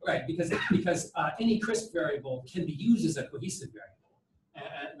 Right, because any crisp variable can be used as a cohesive variable.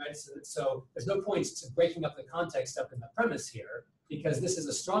 Right? So there's no point to breaking up the context up in the premise here, because this is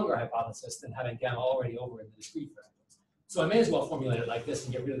a stronger hypothesis than having gamma already over in the discrete variables. So I may as well formulate it like this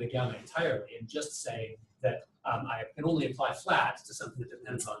and get rid of the gamma entirely and just say that I can only apply flat to something that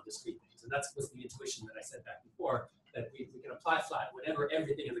depends on discrete things. And that was the intuition that I said back before, that we can apply flat whenever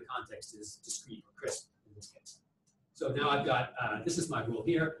everything in the context is discrete or crisp in this case. So now I've got, this is my rule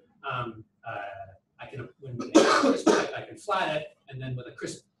here. I can, when I can flat it, and then with a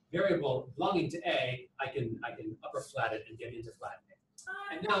crisp variable belonging to A, I can upper flat it and get into flat A.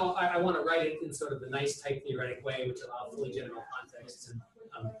 And now I want to write it in sort of the nice type theoretic way, which allows fully general contexts and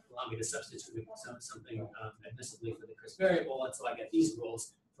allow me to substitute something admissibly for the crisp variable. And so I get these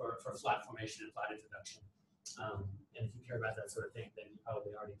rules for flat formation and flat introduction. And if you care about that sort of thing, then you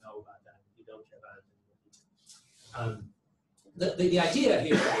probably already know about that. If you don't care about it, then you need to. The idea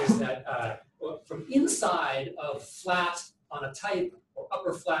here is that from inside of flat on a type or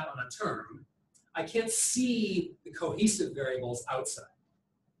upper flat on a term, I can't see the cohesive variables outside.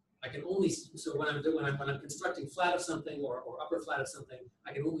 I can only, so when I'm constructing flat of something or upper flat of something,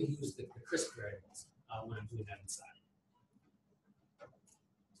 I can only use the crisp variables when I'm doing that inside.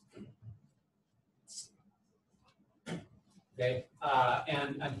 Okay,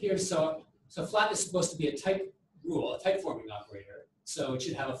 and here, so flat is supposed to be a type rule, a type forming operator. So it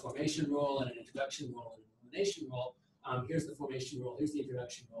should have a formation rule and an introduction rule and an elimination rule. Here's the formation rule, here's the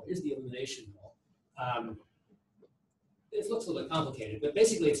introduction rule, here's the elimination rule. It looks a little bit complicated, but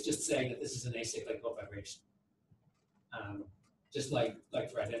basically it's just saying that this is an acyclic cofibration. Just like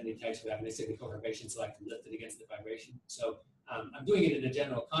for identity types, we have an acyclic cofibration, so I can lift it against the vibration. So I'm doing it in a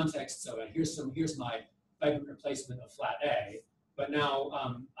general context. So here's my vibrant replacement of flat A. But now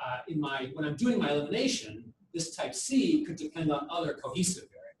when I'm doing my elimination, this type C could depend on other cohesive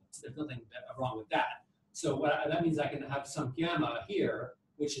variables. There's nothing wrong with that. So that means I can have some gamma here,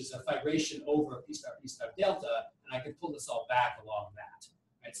 which is a fibration over p star delta, and I can pull this all back along that.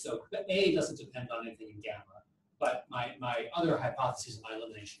 Right? So A doesn't depend on anything in gamma, but my other hypotheses in my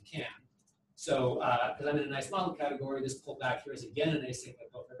elimination can. So because I'm in a nice model category, this pull back here is again an acyclic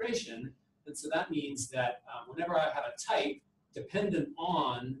cofibration, and so that means that whenever I have a type dependent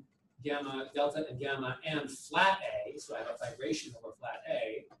on gamma, delta, and gamma, and flat A, so I have a fibration over flat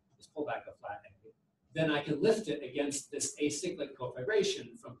A, this pull back of flat A, then I can lift it against this acyclic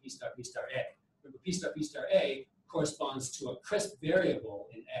cofibration from p star A. Remember, p star A corresponds to a crisp variable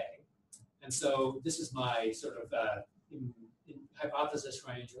in A. And so this is my sort of hypothesis for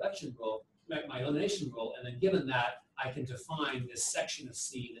my introduction rule, my elimination rule, and then given that, I can define this section of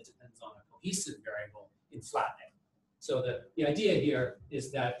C that depends on a cohesive variable in flat A. So the idea here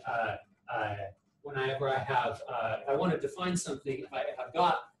is that whenever I have, if I want to define something, if I've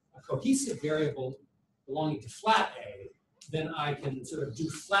got a cohesive variable belonging to flat A, then I can sort of do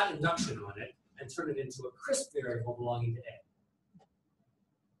flat induction on it and turn it into a crisp variable belonging to A.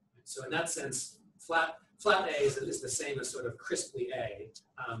 So in that sense, flat A is the same as sort of crisply A,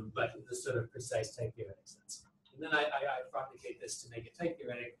 but in the sort of precise type theoretic sense. And then I propagate this to make it type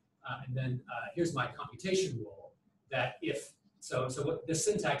theoretic, and then here's my computation rule that if, so what the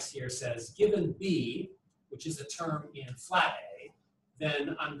syntax here says, given B, which is a term in flat A,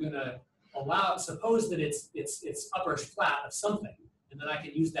 then I'm going to suppose that it's upper flat of something, and then I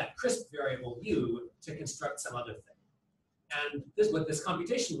can use that crisp variable U to construct some other thing. And what this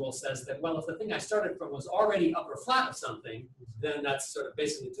computation rule says that, well, if the thing I started from was already upper flat of something, then that's sort of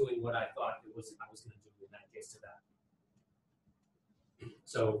basically doing what I thought I was going to do in that case to that.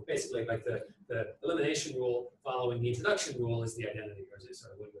 So basically, like the elimination rule following the introduction rule is the identity, or is it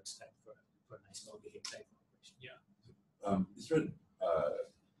sort of what you expect for a nice well-behaved type operation? Yeah. Is there a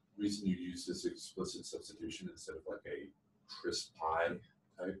reason you use this explicit substitution instead of like a crisp pie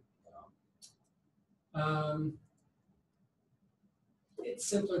type? It's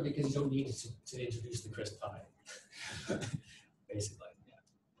simpler because you don't need to introduce the crisp pie, basically.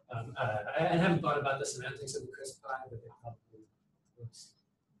 Yeah. I haven't thought about the semantics of the crisp pie, but it probably works.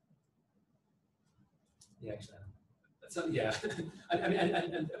 Yeah, actually, that's something. Yeah. I mean,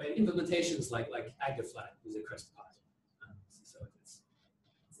 implementations like AgdaFlat use a crisp pie, so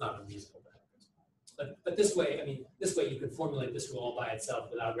it's not unreasonable to have a crisp pie. But this way, I mean, this way you can formulate this rule all by itself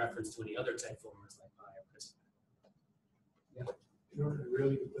without reference to any other type formers like pie or crisp pie. Yeah. In order to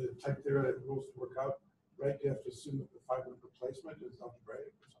really get the type theoretic rules to work out, right, you have to assume that the fiber replacement is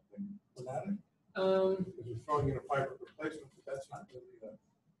algebraic or something monatic. Because you're throwing in a fiber replacement, but that's not really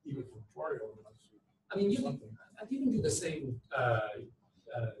even factorial unless you. I mean, you can do the same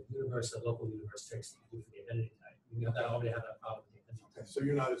universe, local universe tricks that you do for the identity type. You already have that problem with the identity type. Okay, so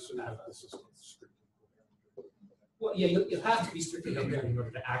you're not assuming that the system is strictly coherent. Well, yeah, you'll have to be strictly coherent in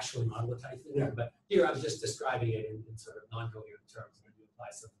order to actually model a type theory, but here I'm just describing it in sort of non-coherent terms, and you apply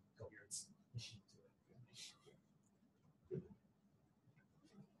some coherence machine to it.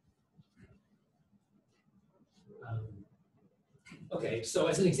 Okay, so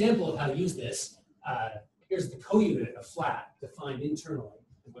as an example of how to use this, here's the co-unit of flat defined internally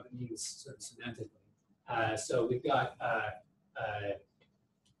and what it means sort of semantically. So we've got, I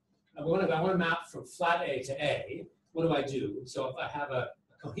want to map from flat A to A. What do I do? So if I have a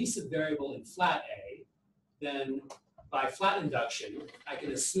cohesive variable in flat A, then by flat induction, I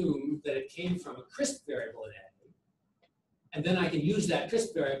can assume that it came from a crisp variable in A, and then I can use that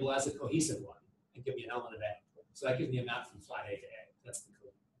crisp variable as a cohesive one and give me an element of A. So that gives me a map from flat A to A. That's the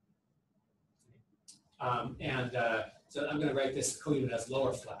co-unit. So I'm going to write this co-unit as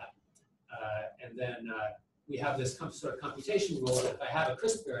lower flat. And then we have this sort of computation rule that if I have a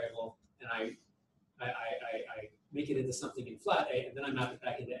crisp variable and I make it into something in flat A, and then I map it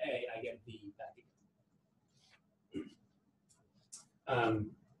back into A, I get B back again.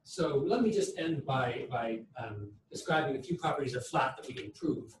 So let me just end by describing a few properties of flat that we can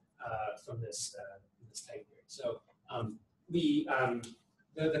prove from this type here. So the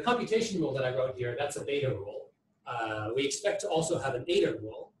computation rule that I wrote here, that's a beta rule. We expect to also have an eta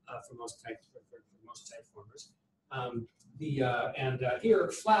rule for most type formers. Here,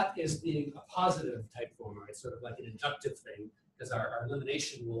 flat is being a positive type former. It's sort of like an inductive thing because our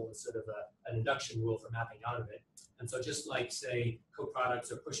elimination rule is sort of an induction rule for mapping out of it. And so just like, say,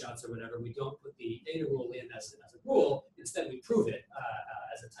 coproducts or pushouts or whatever, we don't put the eta rule in as a rule. Instead, we prove it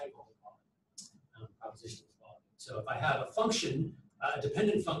as a type what we call it, proposition equality. So if I have a function, a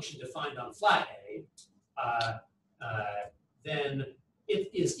dependent function defined on flat A, then it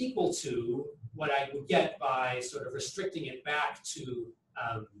is equal to what I would get by sort of restricting it back to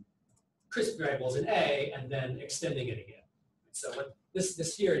crisp variables in A and then extending it again. So what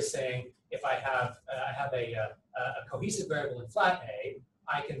this here is saying, if I have a cohesive variable in flat A,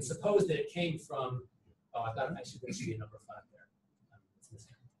 I can suppose that it came from, there should be a number 5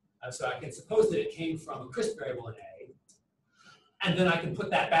 there. So I can suppose that it came from a crisp variable in A, and then I can put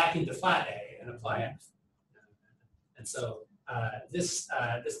that back into flat A and apply F. And so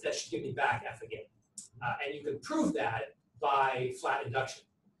that should give me back F again. And you can prove that by flat induction.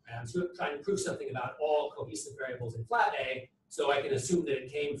 I'm trying to prove something about all cohesive variables in flat A, so I can assume that it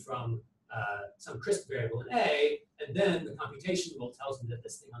came from some crisp variable in A, and then the computation rule tells me that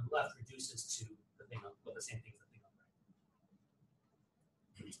this thing on the left reduces to the thing on the same thing as the thing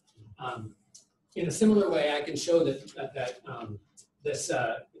on the right. In a similar way, I can show that this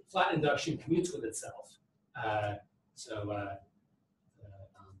flat induction commutes with itself.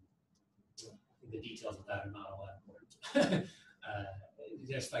 The details of that are not all that important.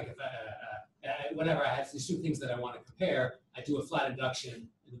 Just like if whenever I have these two things that I want to compare, I do a flat induction,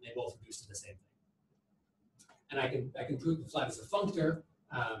 and then they both reduce to the same thing. And I can prove the flat is a functor.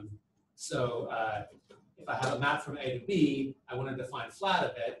 If I have a map from A to B, I want to define flat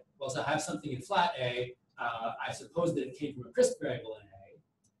of it. Well, so I have something in flat A. I suppose that it came from a crisp variable in A.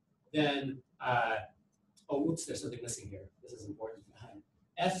 Then, oh, oops, there's something missing here. This is important.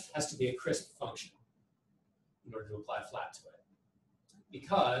 F has to be a crisp function in order to apply flat to it.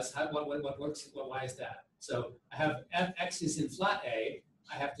 Because, why is that? So I have X is in flat A.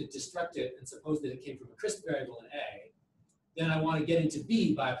 I have to destruct it and suppose that it came from a crisp variable in A. Then I want to get into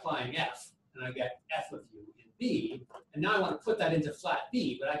B by applying F. And I get F of U in B. And now I want to put that into flat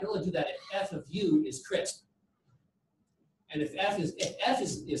B, but I can only do that if F of U is crisp. And if F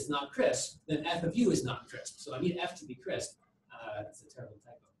is not crisp, then F of U is not crisp. So I need F to be crisp. That's a terrible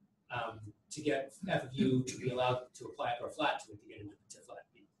typo. To get F of U to be allowed to apply it or flat to it to get into flat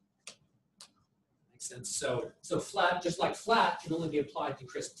B. Makes sense? So flat, just like flat can only be applied to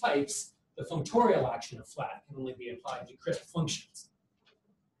crisp types, the functorial action of flat can only be applied to crisp functions.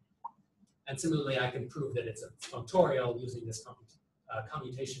 And similarly, I can prove that it's a functorial using this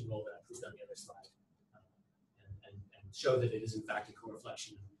commutation rule that I proved on the other slide, and show that it is in fact a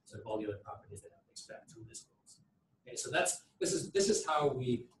co-reflection and sort of all the other properties that I would expect from this rules. Okay, so this is how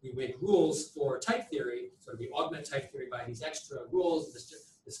we make rules for type theory. So we augment type theory by these extra rules,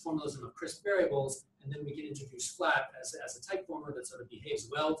 this formalism of crisp variables, and then we can introduce flat as a type former that sort of behaves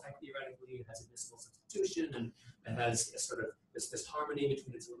well type theoretically. It has admissible substitution and it has a sort of this harmony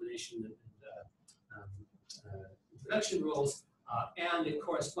between its elimination and introduction rules, and it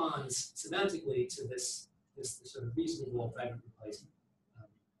corresponds semantically to this sort of reasonable fragment replacement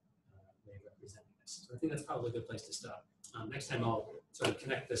way of representing this. So I think that's probably a good place to stop. Next time I'll sort of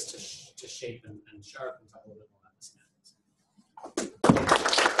connect this to shape and sharp and talk a little bit more about the semantics.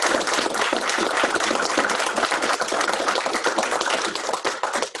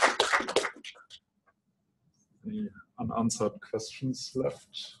 Any unanswered questions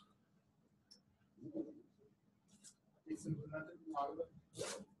left?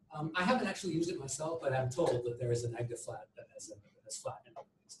 I haven't actually used it myself, but I'm told that there is a negative flat that has flat in it.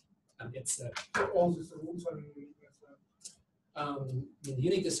 It's all the rules are the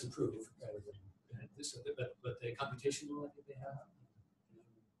uniqueness improved rather than this, but the computation rule I think they have.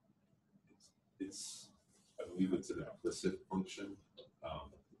 I believe it's an implicit function.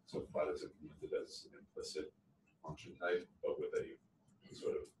 So flat is implemented as an implicit function type, but with a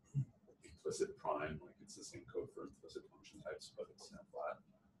sort of implicit prime, like it's the same code for implicit function types, but it's not flat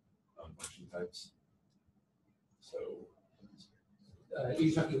function types. So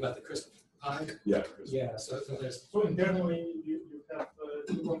You're talking about the crisp pi? yeah. Yeah. So there's. So internally, you have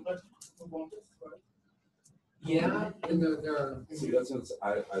two complex components, right? Yeah, and there are. See, that's what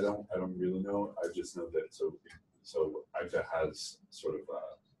I don't really know. I just know that so IFA has sort of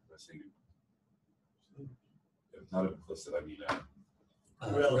let's say not implicit. I mean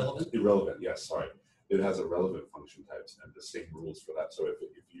irrelevant. Yes, sorry. It has a relevant function types and the same rules for that. So if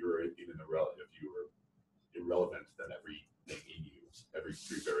you're even if you were irrelevant, then everything in you, every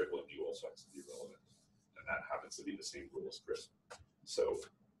free variable in you also has to be relevant, and that happens to be the same rule as crisp. So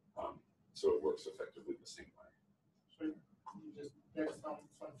so it works effectively the same way. So you just get some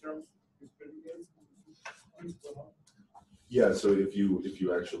terms with predicates. Yeah. So if you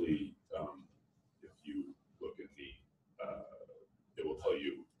actually if you look in the it will tell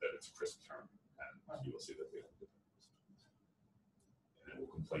you that it's a crisp term, and you will see that they have different rules. And it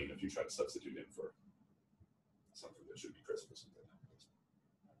will complain if you try to substitute in for something that should be crisp or something not crisp.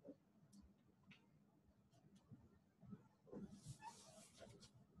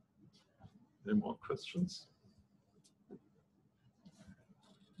 Any more questions?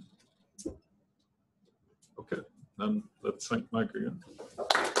 Okay, then let's thank Mike again.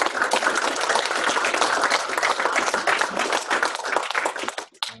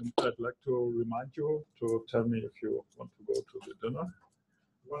 And I'd like to remind you to tell me if you want to go to the dinner.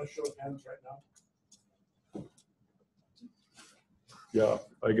 You want to show hands right now? Yeah,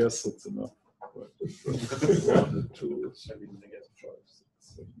 I guess it's enough. 1, 2, 3, 4, 5, 6, 7,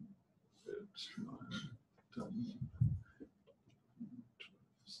 8, 9, 10.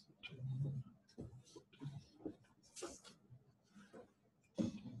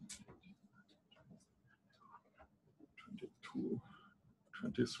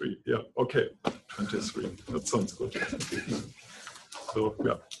 23, yeah, okay, 23, that sounds good. So,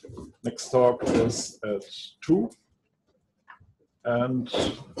 yeah, next talk is at 2. And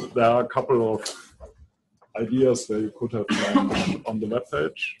there are a couple of ideas where you could have found on the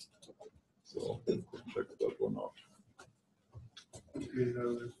webpage. So check that one out.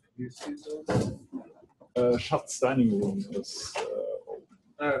 You see those? Schatz's dining room is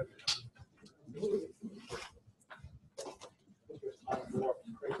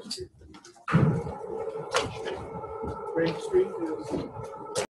Crane Street is